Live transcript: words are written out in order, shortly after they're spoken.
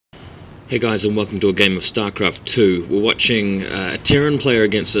Hey guys, and welcome to a game of Starcraft 2. We're watching a Terran player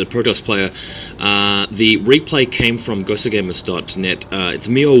against a Protoss player. The replay came from GhostOfGamers.net. It's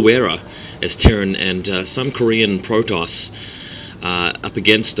MioWeRRa as Terran and some Korean Protoss up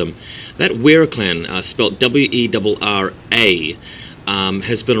against him. That WeRRA clan, spelt W-E-R-R-A,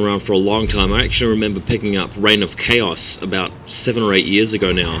 has been around for a long time. I actually remember picking up Reign of Chaos about 7 or 8 years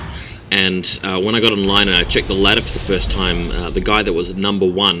ago now. And when I got online and I checked the ladder for the first time, the guy that was number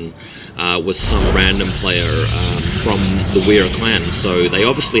 1 was some random player from the WeRRA clan. So they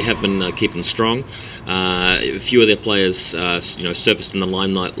obviously have been keeping strong. A few of their players, surfaced in the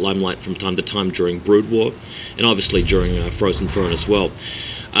limelight from time to time during Brood War, and obviously during Frozen Throne as well.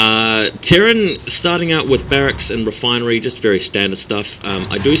 Terran starting out with barracks and refinery, just very standard stuff.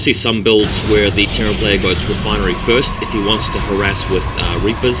 I do see some builds where the Terran player goes refinery first if he wants to harass with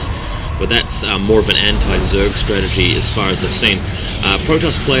Reapers. But that's more of an anti-Zerg strategy as far as I've seen.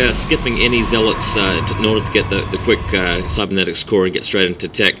 Protoss player skipping any Zealots in order to get the quick cybernetics core and get straight into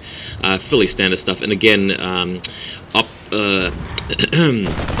tech. Fairly standard stuff. And again,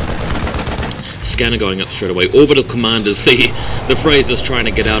 scanner going up straight away. Orbital command is the phrase I was trying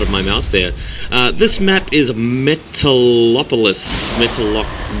to get out of my mouth there. This map is Metalopolis.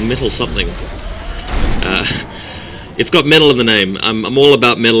 Metal something. It's got metal in the name. I'm all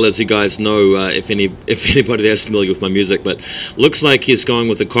about metal, as you guys know, if anybody there's familiar with my music, but looks like he's going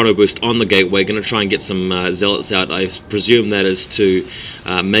with the chrono boost on the gateway, going to try and get some Zealots out. I presume that is to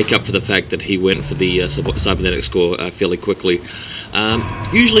make up for the fact that he went for the cybernetics core fairly quickly.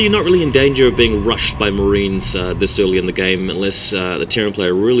 Usually you're not really in danger of being rushed by Marines this early in the game, unless the Terran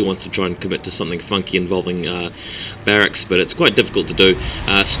player really wants to try and commit to something funky involving barracks, but it's quite difficult to do.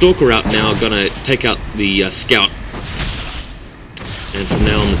 Stalker out now, going to take out the scout. And from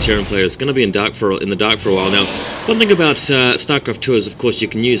now on, the Terran player is going to be in the dark for a while. Now, one thing about StarCraft 2 is, of course, you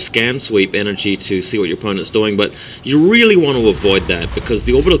can use scan sweep energy to see what your opponent's doing, but you really want to avoid that because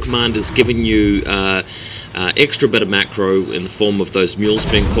the orbital command is giving you extra bit of macro in the form of those mules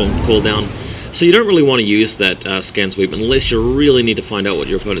being called down. So you don't really want to use that scan sweep unless you really need to find out what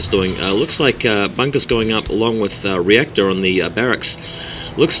your opponent's doing. Looks like bunkers going up along with reactor on the barracks.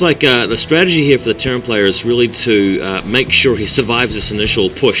 Looks like the strategy here for the Terran player is really to make sure he survives this initial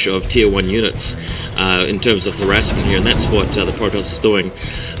push of Tier 1 units in terms of harassment here, and that's what the Protoss is doing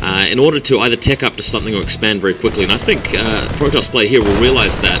in order to either tech up to something or expand very quickly. And I think Protoss player here will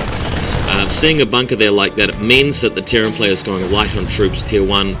realize that. Seeing a bunker there like that, it means that the Terran player is going light on troops, Tier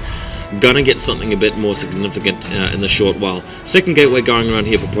 1, gonna get something a bit more significant in the short while. Second gateway going around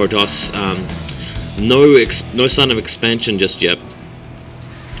here for Protoss. No sign of expansion just yet.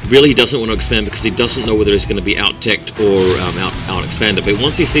 Really, he doesn't want to expand because he doesn't know whether he's going to be out-teched or out-expanded. But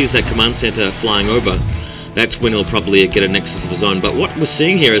once he sees that command center flying over, that's when he'll probably get a nexus of his own. But what we're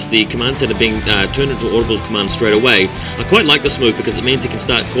seeing here is the command center being turned into orbital command straight away. I quite like this move because it means he can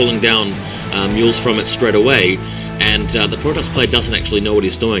start calling down mules from it straight away, and the Protoss player doesn't actually know what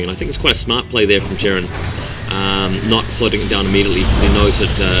he's doing. And I think it's quite a smart play there from Terran, not floating it down immediately because he knows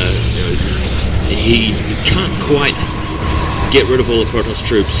that he can't quite get rid of all the Protoss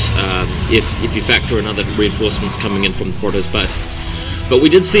troops if you factor in other reinforcements coming in from the Protoss base. But we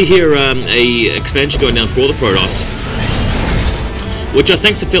did see here a expansion going down for the Protoss, which I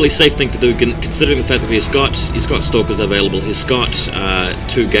think is a fairly safe thing to do considering the fact that he's got Stalkers available, he's got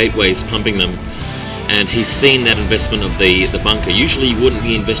 2 gateways pumping them, and he's seen that investment of the bunker. Usually you wouldn't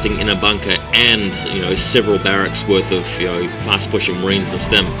be investing in a bunker and several barracks worth of fast pushing Marines and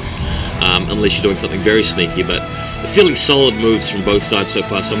STEM unless you're doing something very sneaky, but fairly solid moves from both sides so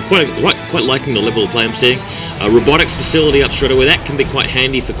far, so I'm quite liking the level of play I'm seeing. Robotics facility up straight away, that can be quite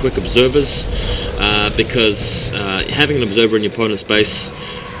handy for quick observers because having an observer in your opponent's base,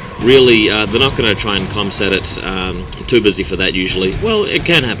 really, they're not going to try and comsat it, too busy for that usually. Well, it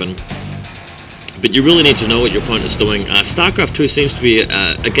can happen, but you really need to know what your opponent is doing. StarCraft 2 seems to be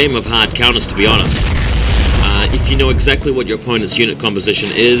a game of hard counters, to be honest. If you know exactly what your opponent's unit composition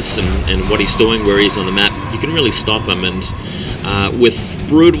is and what he's doing, where he's on the map, you can really stop him. And with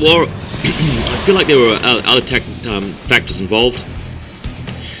Brood War, I feel like there were other factors involved.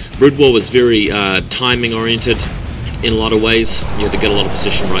 Brood War was very timing oriented in a lot of ways. You had to get a lot of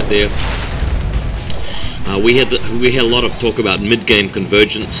position right there. We had a lot of talk about mid-game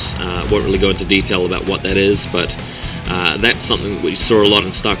convergence. Won't really go into detail about what that is, but that's something we saw a lot in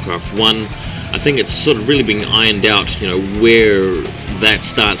StarCraft 1. I think it's sort of really being ironed out, where that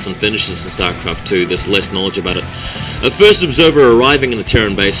starts and finishes in StarCraft 2. There's less knowledge about it. A first observer arriving in the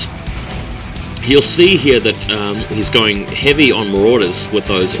Terran base, he'll see here that he's going heavy on Marauders with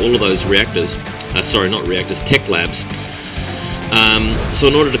all of those reactors. Sorry, not reactors, tech labs. So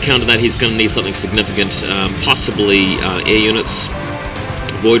in order to counter that, he's going to need something significant, possibly air units,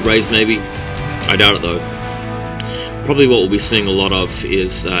 void rays maybe. I doubt it though. Probably what we'll be seeing a lot of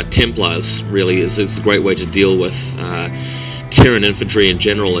is Templars. Really, it's a great way to deal with Terran infantry in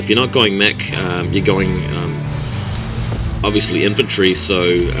general. If you're not going mech, you're going obviously infantry. So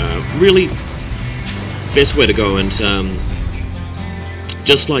really, best way to go. And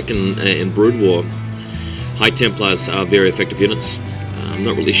just like in Brood War, High Templars are very effective units. I'm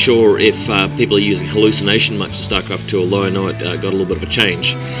not really sure if people are using hallucination much in StarCraft 2, although I know it got a little bit of a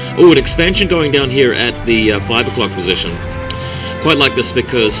change. Oh, an expansion going down here at the 5 o'clock position. Quite like this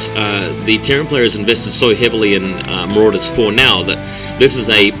because the Terran players invested so heavily in Marauders 4 now that this is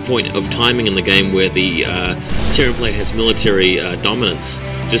a point of timing in the game where the Terran player has military dominance,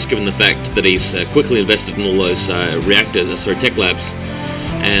 just given the fact that he's quickly invested in all those tech labs,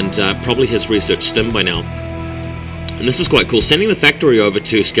 and probably has researched STEM by now. And this is quite cool. Sending the factory over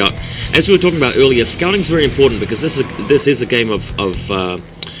to scout. As we were talking about earlier, scouting is very important because this is a game of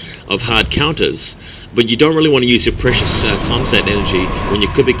hard counters, but you don't really want to use your precious comsat energy when you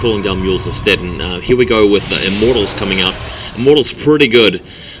could be calling down mules instead. And here we go with Immortals coming out. Immortals pretty good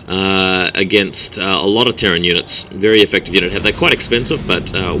against a lot of Terran units. Very effective unit. They're quite expensive,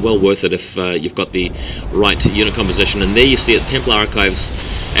 but well worth it if you've got the right unit composition. And there you see it, Templar Archives,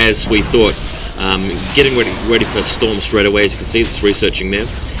 as we thought. Getting ready for a storm straight away. As you can see, it's researching there,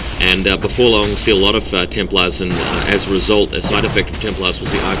 and before long we'll see a lot of Templars, and as a result, a side effect of Templars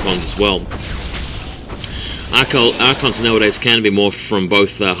was the Archons as well. Archons nowadays can be morphed from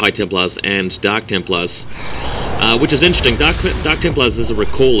both High Templars and Dark Templars, which is interesting. Dark Templars, as I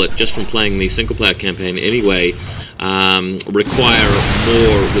recall it, just from playing the single-player campaign anyway, require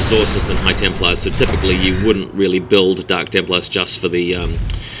more resources than High Templars, so typically you wouldn't really build Dark Templars just for the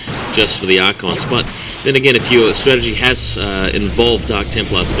Archons. But then again, if your strategy has involved Dark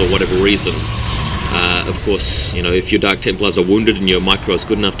Templars for whatever reason, of course, you know, if your Dark Templars are wounded and your micro is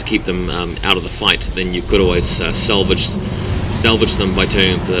good enough to keep them out of the fight, then you could always salvage them by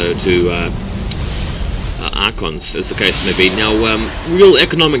turning to Archons, as the case may be. Now, real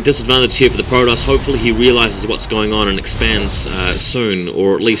economic disadvantage here for the Protoss. Hopefully he realizes what's going on and expands soon,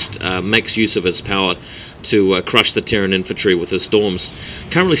 or at least makes use of his power to crush the Terran infantry with his storms.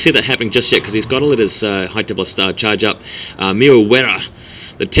 Can't really see that happening just yet because he's got to let his High Templar star charge up. MioWeRRa,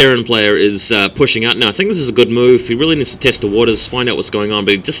 the Terran player, is pushing out now. I think this is a good move. He really needs to test the waters, find out what's going on,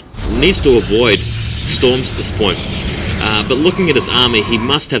 but he just needs to avoid storms at this point. But looking at his army, he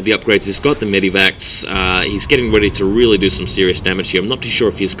must have the upgrades. He's got the Medivacs. He's getting ready to really do some serious damage here. I'm not too sure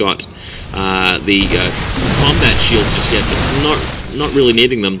if he's got the combat shields just yet, but not really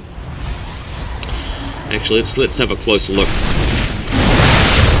needing them. Actually, let's have a closer look.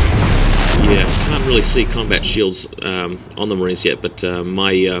 Yeah, can't really see combat shields on the Marines yet, but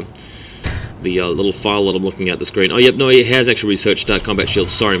the little file that I'm looking at the screen. Oh, yep, no, he has actually researched combat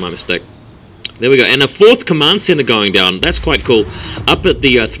shields. Sorry, my mistake. There we go. And a 4th command center going down. That's quite cool. Up at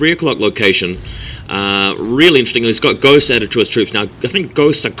the 3 o'clock location. Really interesting. He's got ghosts added to his troops. Now, I think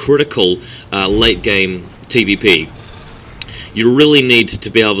ghosts are critical late game TVP. You really need to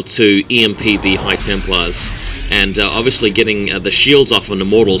be able to EMP the High Templars, and obviously getting the shields off on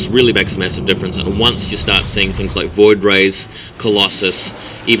Immortals really makes a massive difference. And once you start seeing things like Void Rays, Colossus,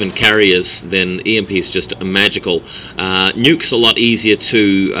 even Carriers, then EMP is just magical. Nuke's a lot easier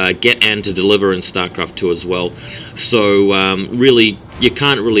to get and to deliver in StarCraft 2 as well. So really, you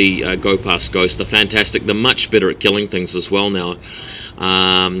can't really go past Ghosts. They're fantastic. They're much better at killing things as well now.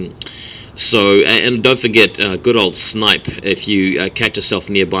 So, and don't forget, good old snipe. If you catch yourself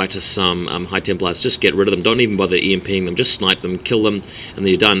nearby to some High Templars, just get rid of them. Don't even bother EMPing them. Just snipe them, kill them, and then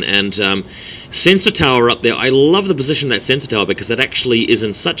you're done. And sensor tower up there. I love the position of that sensor tower because it actually is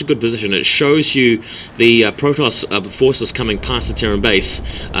in such a good position. It shows you the Protoss forces coming past the Terran base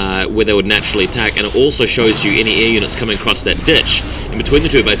where they would naturally attack, and it also shows you any air units coming across that ditch in between the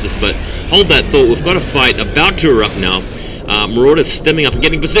two bases. But hold that thought. We've got a fight about to erupt now. Marauders stemming up and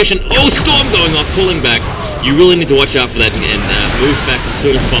getting position. Oh, storm going off, pulling back. You really need to watch out for that and move back as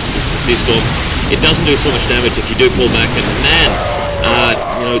soon as possible to see storm. It doesn't do so much damage if you do pull back. And man,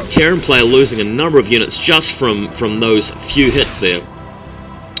 you know, Terran player losing a number of units just from those few hits there.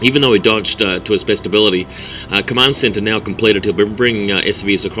 Even though he dodged to his best ability. Command center now completed. He'll be bringing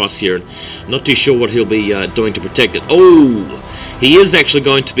SVs across here. And not too sure what he'll be doing to protect it. Oh! He is actually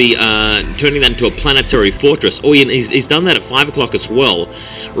going to be turning that into a planetary fortress. Oh, and he's done that at 5 o'clock as well.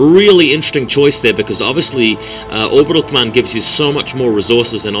 Really interesting choice there because obviously Orbital Command gives you so much more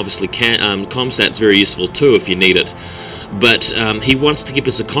resources, and obviously Comsat's very useful too if you need it. But he wants to keep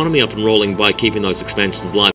his economy up and rolling by keeping those expansions alive.